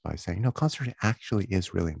practice by saying, no, concentration actually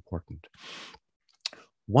is really important.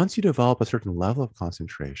 Once you develop a certain level of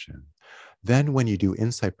concentration, then when you do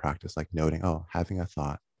insight practice, like noting, oh, having a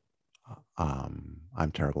thought,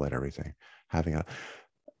 I'm terrible at everything,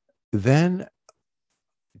 then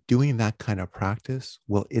doing that kind of practice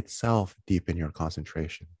will itself deepen your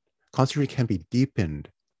concentration. Concentration can be deepened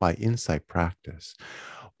by insight practice,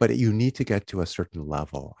 but you need to get to a certain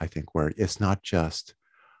level, I think, where it's not just,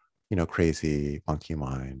 crazy monkey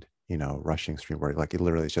mind, rushing stream, where like it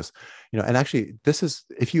literally is just, and actually this is,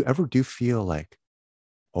 if you ever do feel like,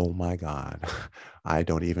 oh my God, I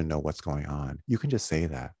don't even know what's going on, you can just say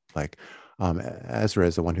that. Like Ezra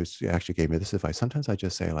is the one who actually gave me this advice. Sometimes I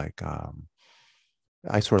just say like,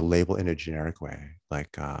 I sort of label in a generic way,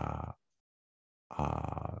 like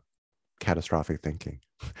catastrophic thinking,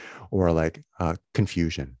 or like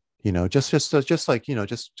confusion. Just like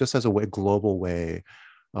just as a global way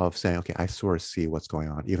of saying, okay, I sort of see what's going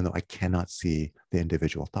on, even though I cannot see the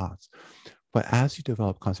individual thoughts. But as you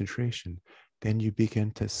develop concentration, then you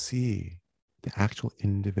begin to see the actual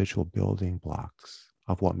individual building blocks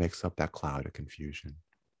of what makes up that cloud of confusion,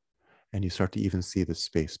 and you start to even see the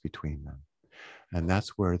space between them. And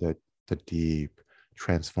that's where the deep,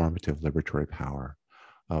 transformative, liberatory power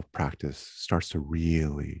of practice starts to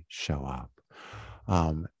really show up.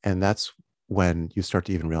 And that's when you start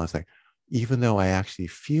to even realize, like, even though I actually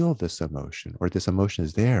feel this emotion, or this emotion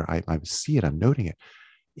is there, I see it, I'm noting it,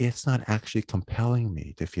 it's not actually compelling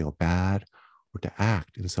me to feel bad or to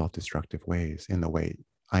act in self-destructive ways in the way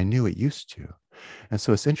I knew it used to. And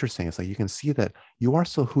so it's interesting. It's like you can see that you are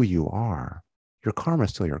still who you are. Your karma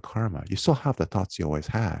is still your karma. You still have the thoughts you always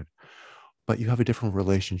had, but you have a different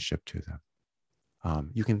relationship to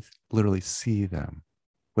them. You can literally see them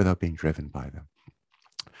without being driven by them.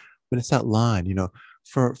 But it's that line,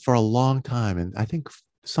 for a long time, and I think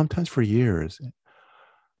sometimes for years,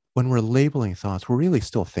 when we're labeling thoughts, we're really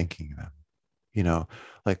still thinking them.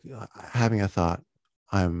 Like having a thought,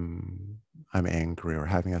 I'm angry, or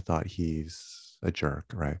having a thought, he's a jerk,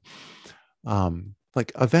 right?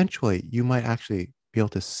 Like eventually you might actually be able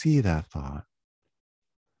to see that thought,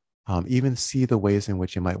 even see the ways in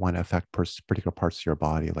which it might want to affect particular parts of your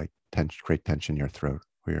body, like create tension in your throat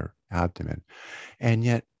or your abdomen, and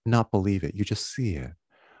yet not believe it. You just see it.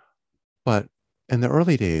 But in the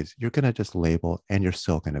early days, you're going to just label, and you're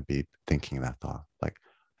still going to be thinking that thought, like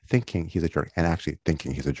thinking he's a jerk and actually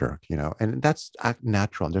thinking he's a jerk, and that's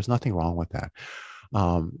natural. There's nothing wrong with that.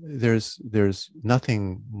 There's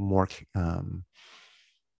nothing more, I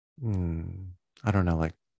don't know,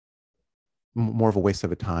 like more of a waste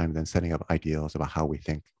of a time than setting up ideals about how we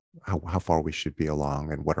think how far we should be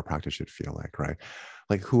along and what our practice should feel like, right?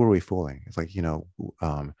 Like, who are we fooling? It's like,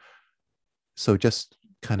 so just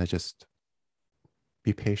kind of just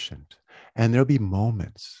be patient. And there'll be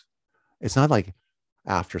moments. It's not like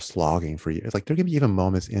after slogging for years, like there can be even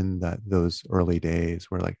moments in those early days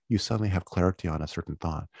where like you suddenly have clarity on a certain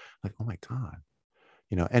thought, like, oh my God,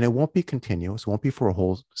 and it won't be continuous. It won't be for a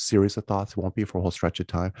whole series of thoughts. It won't be for a whole stretch of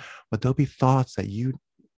time, but there'll be thoughts that you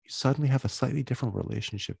suddenly have a slightly different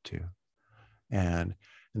relationship to. And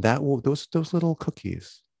that will, those little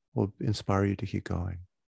cookies will inspire you to keep going.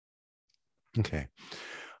 Okay.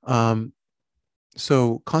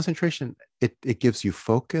 So concentration, it gives you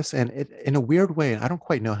focus, and it, in a weird way, I don't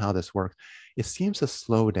quite know how this works, it seems to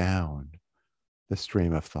slow down the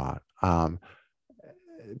stream of thought.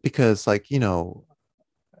 Because like,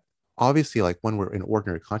 obviously, like when we're in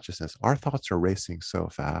ordinary consciousness, our thoughts are racing so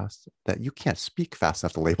fast that you can't speak fast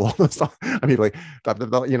enough to label all those thoughts. I mean, like,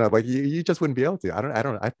 like you just wouldn't be able to.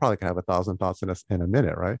 I probably could have 1,000 thoughts in a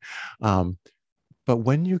minute, right? But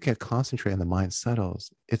when you get concentrated and the mind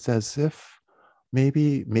settles, it's as if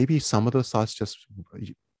maybe some of those thoughts just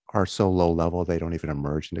are so low level they don't even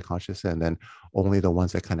emerge into consciousness, and then only the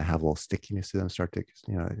ones that kind of have a little stickiness to them start to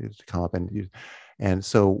to come up. And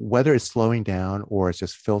so whether it's slowing down or it's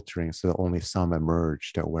just filtering so that only some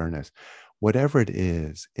emerge to awareness, whatever it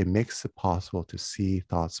is, it makes it possible to see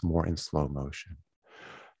thoughts more in slow motion.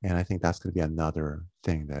 And I think that's going to be another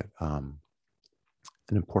thing that an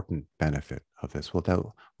important benefit of this that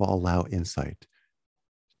will allow insight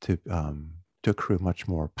to accrue much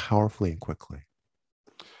more powerfully and quickly.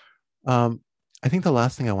 I think the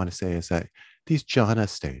last thing I want to say is that these jhana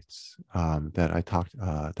states that I talked,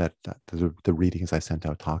 that the readings I sent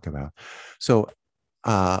out talk about. So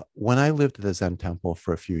when I lived at the Zen temple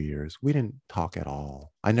for a few years, we didn't talk at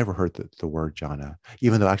all. I never heard the word jhana,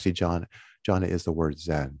 even though actually jhana is the word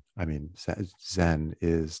Zen. I mean, Zen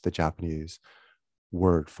is the Japanese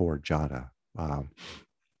word for jhana.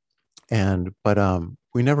 But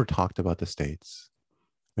we never talked about the states.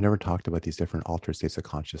 We never talked about these different altered states of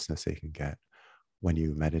consciousness they can get when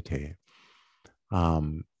you meditate.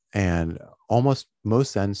 And almost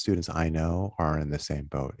most Zen students I know are in the same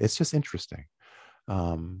boat. It's just interesting.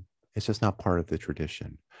 It's just not part of the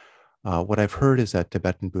tradition. What I've heard is that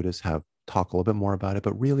Tibetan Buddhists have talked a little bit more about it,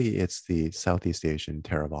 but really it's the Southeast Asian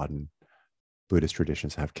Theravadan Buddhist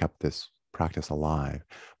traditions have kept this practice alive.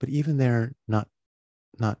 But even there, not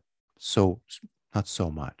so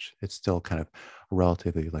much. It's still kind of a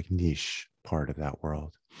relatively like niche part of that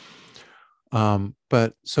world.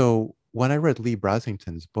 But so when I read Lee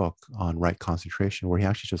Brasington's book on right concentration, where he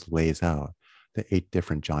actually just lays out the 8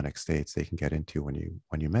 different jhanic states they can get into when you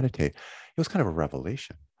meditate, it was kind of a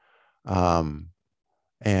revelation. And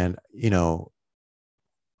in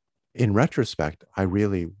retrospect, I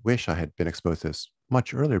really wish I had been exposed to this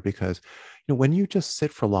much earlier, because when you just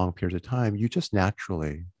sit for long periods of time, you just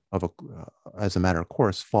naturally, as a matter of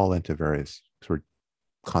course, fall into various sort of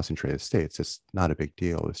concentrated states. It's not a big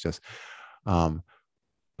deal. It's just, and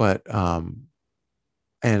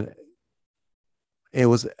it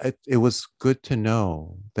was good to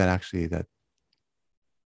know that actually let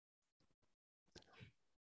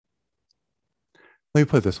me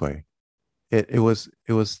put it this way. It was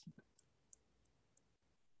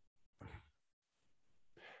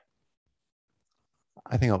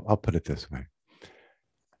I think I'll put it this way.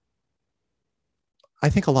 I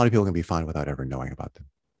think a lot of people can be fine without ever knowing about them.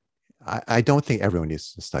 I don't think everyone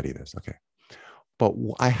needs to study this, okay? But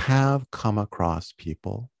I have come across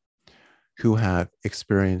people who have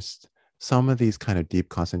experienced some of these kind of deep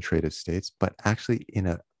concentrated states, but actually in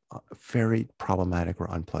a very problematic or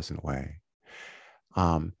unpleasant way.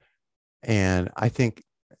 And I think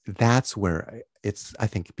that's where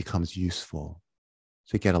it becomes useful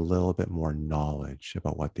to get a little bit more knowledge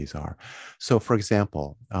about what these are. So for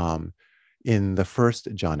example, in the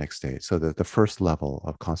first jhanic state, so the first level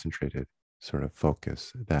of concentrated sort of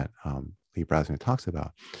focus that Lee Brasington talks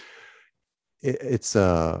about,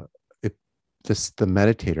 the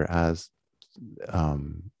meditator, as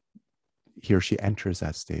he or she enters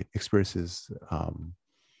that state, experiences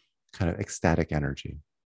kind of ecstatic energy,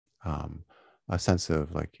 a sense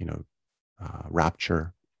of like,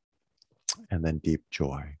 rapture, and then deep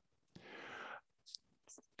joy.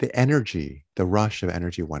 The energy, the rush of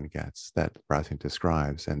energy one gets that Brasington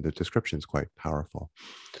describes, and the description is quite powerful,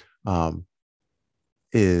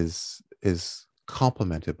 is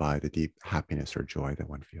complemented by the deep happiness or joy that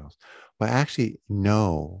one feels. But I actually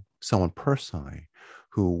know someone personally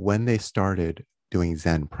who, when they started doing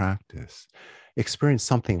Zen practice, experienced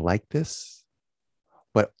something like this,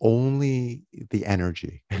 but only the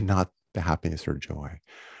energy and not the happiness or joy.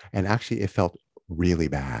 And actually, it felt really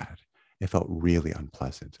bad. It felt really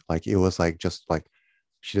unpleasant. Like it was like just like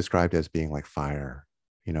she described it as being like fire,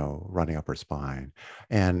 running up her spine.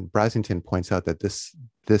 And Brasington points out that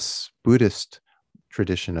this Buddhist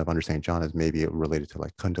tradition of understanding jhana is maybe related to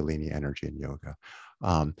like Kundalini energy in yoga.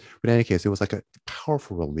 But in any case, it was like a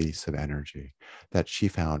powerful release of energy that she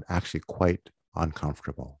found actually quite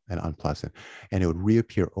uncomfortable and unpleasant. And it would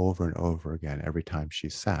reappear over and over again every time she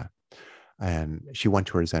sat. And she went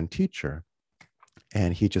to her Zen teacher,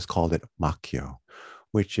 and he just called it Makkyo,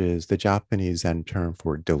 which is the Japanese Zen term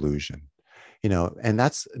for delusion. And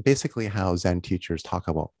that's basically how Zen teachers talk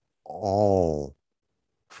about all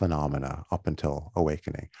phenomena up until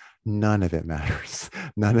awakening. None of it matters.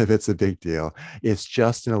 None of it's a big deal. It's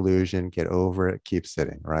just an illusion. Get over it. Keep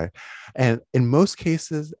sitting, right? And in most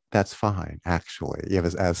cases, that's fine, actually,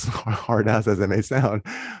 as hard as it may sound,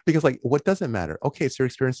 because like, what doesn't matter? Okay, so you're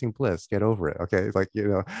experiencing bliss. Get over it. Okay, it's like,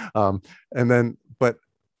 and then,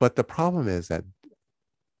 but the problem is that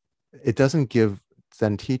it doesn't give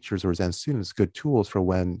Zen teachers or Zen students good tools for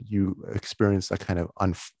when you experience a kind of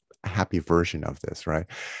unhappy version of this, right?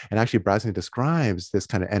 And actually, Brasington describes this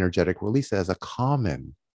kind of energetic release as a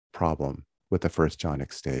common problem with the first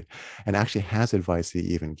jhanic state, and actually has advice he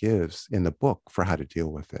even gives in the book for how to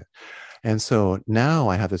deal with it. And so now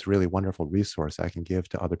I have this really wonderful resource I can give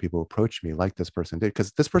to other people who approach me like this person did,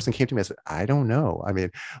 because this person came to me and said, I don't know. I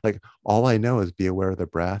mean, like, all I know is be aware of the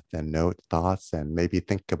breath and note thoughts and maybe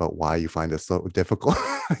think about why you find this so difficult.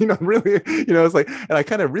 Really, it's like, and I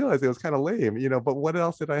kind of realized it was kind of lame, but what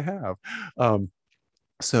else did I have?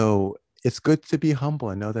 So it's good to be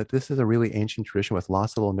humble and know that this is a really ancient tradition with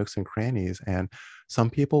lots of little nooks and crannies. And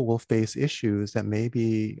some people will face issues that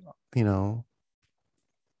maybe,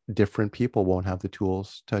 different people won't have the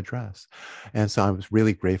tools to address. And so I was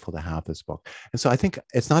really grateful to have this book. And so I think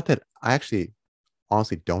it's not that I actually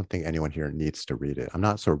honestly don't think anyone here needs to read it. I'm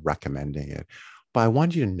not sort of recommending it, but I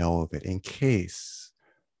want you to know of it in case,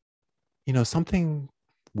 something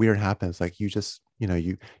weird happens. Like you just,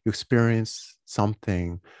 you experience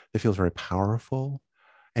something that feels very powerful,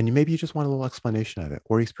 and maybe you just want a little explanation of it,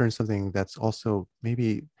 or you experience something that's also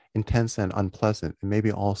maybe intense and unpleasant, and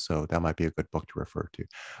maybe also that might be a good book to refer to.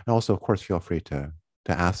 And also, of course, feel free to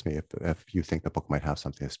ask me if you think the book might have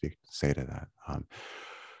something to say to that.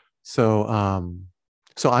 So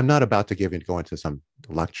I'm not about to go into some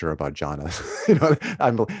lecture about jhanas.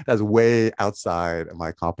 That's way outside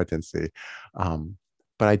my competency.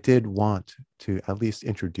 But I did want to at least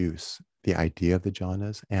introduce the idea of the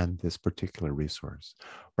jhanas and this particular resource.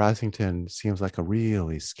 Brasington seems like a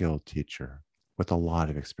really skilled teacher with a lot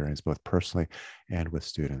of experience, both personally and with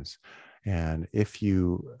students. And if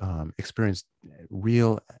you experience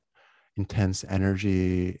real intense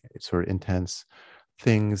energy, sort of intense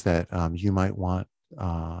things that you might want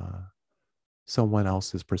someone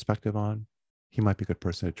else's perspective on, he might be a good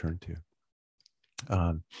person to turn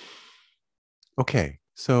to. Okay,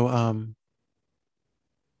 so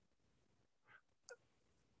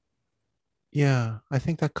yeah, I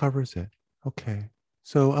think that covers it. Okay,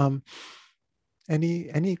 so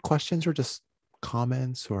any questions or just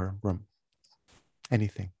comments or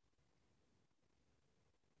anything?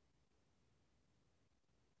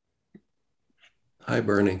 Hi,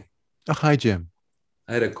 Bernie. Oh, hi, Jim.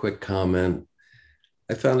 I had a quick comment.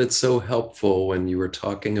 I found it so helpful when you were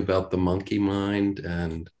talking about the monkey mind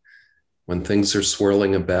and when things are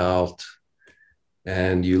swirling about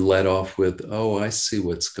and you let off with, oh, I see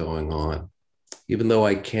what's going on. Even though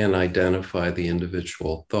I can't identify the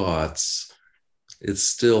individual thoughts, it's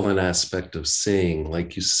still an aspect of seeing,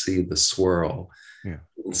 like you see the swirl. Yeah.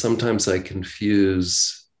 And sometimes I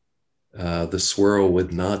confuse the swirl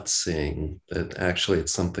with not seeing, that actually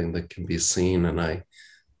it's something that can be seen. And I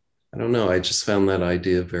don't know, I just found that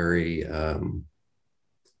idea very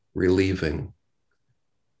relieving.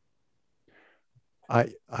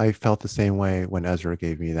 I felt the same way when Ezra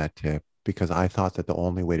gave me that tip, because I thought that the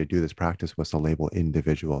only way to do this practice was to label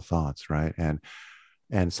individual thoughts, right?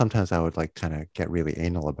 And sometimes I would like kind of get really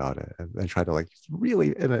anal about it and try to like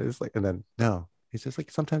really, and it's like, and then no, it's just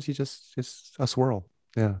like sometimes it's a swirl.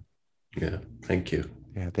 Yeah. Yeah. Thank you.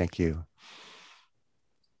 Yeah. Thank you.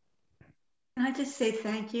 Can I just say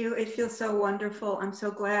thank you? It feels so wonderful. I'm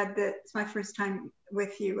so glad that it's my first time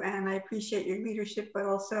with you, and I appreciate your leadership, but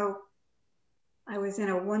also I was in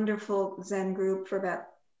a wonderful Zen group for about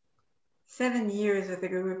 7 years with a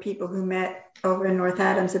group of people who met over in North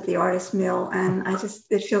Adams at the Artist Mill. And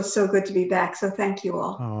it feels so good to be back. So thank you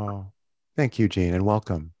all. Oh, thank you, Jean, and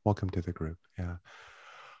welcome. Welcome to the group. Yeah.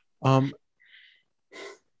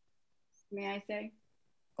 May I say?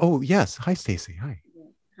 Oh, yes. Hi, Stacy. Hi.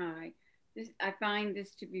 Hi. I find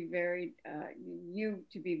this to be very, you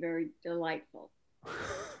to be very delightful.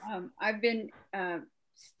 I've been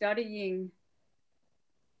studying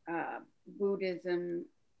Buddhism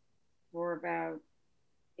for about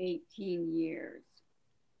 18 years.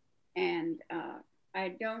 And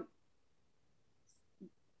I don't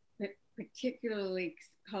particularly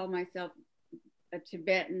call myself a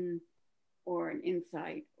Tibetan or an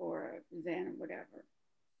insight or a Zen or whatever.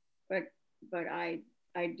 But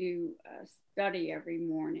I do study every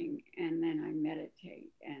morning, and then I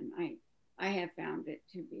meditate, and I have found it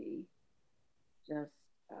to be just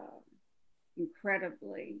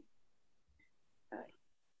incredibly,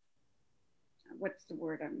 what's the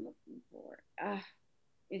word I'm looking for?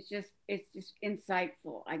 It's just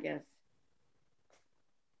insightful, I guess.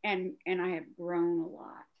 And I have grown a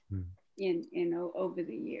lot in over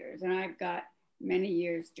the years, and I've got many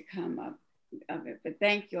years to come of it. But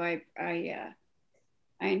thank you.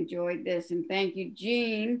 I enjoyed this, and thank you,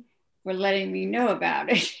 Jean, for letting me know about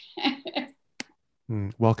it.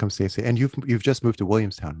 Welcome, Stacey. And you've just moved to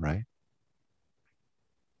Williamstown, right?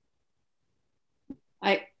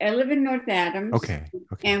 I live in North Adams. Okay.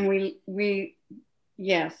 And we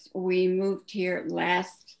moved here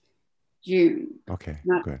last June. Okay,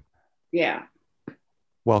 good. Yeah.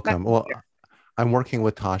 Welcome. Well, I'm working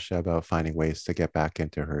with Tasha about finding ways to get back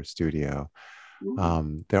into her studio.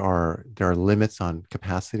 There are limits on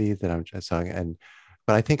capacity that I'm just saying,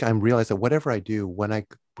 but I think I'm realizing that whatever I do, when I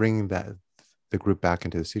bring the group back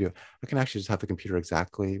into the studio, I can actually just have the computer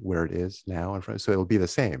exactly where it is now in front, so it'll be the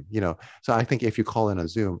same, So I think if you call in on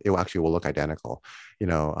Zoom, it will look identical,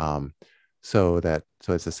 so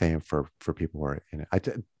it's the same for people who are in it.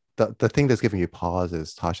 The thing that's giving me pause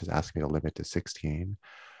is Tasha's asking me to limit to 16,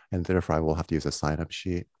 and therefore I will have to use a sign-up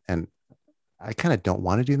sheet. And I kind of don't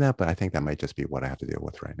want to do that, but I think that might just be what I have to deal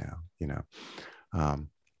with right now,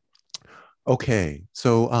 Okay,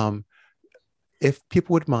 so if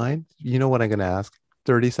people would mind, you know what I'm going to ask?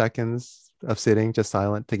 30 seconds of sitting just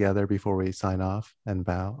silent together before we sign off and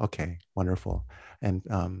bow. Okay, wonderful. And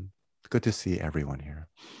good to see everyone here.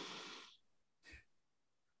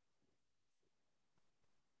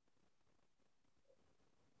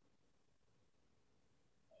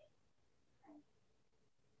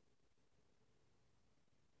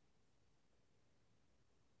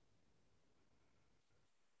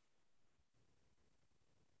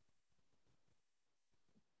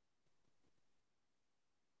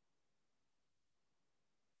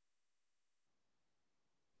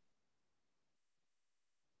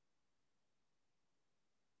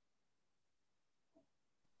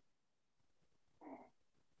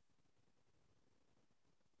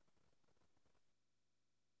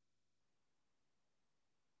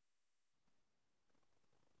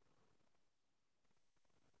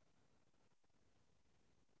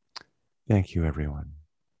 Thank you, everyone.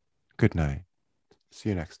 Good night. See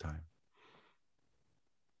you next time.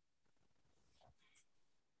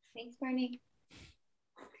 Thanks, Bernie.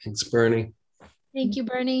 Thanks, Bernie. Thank you,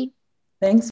 Bernie. Thanks.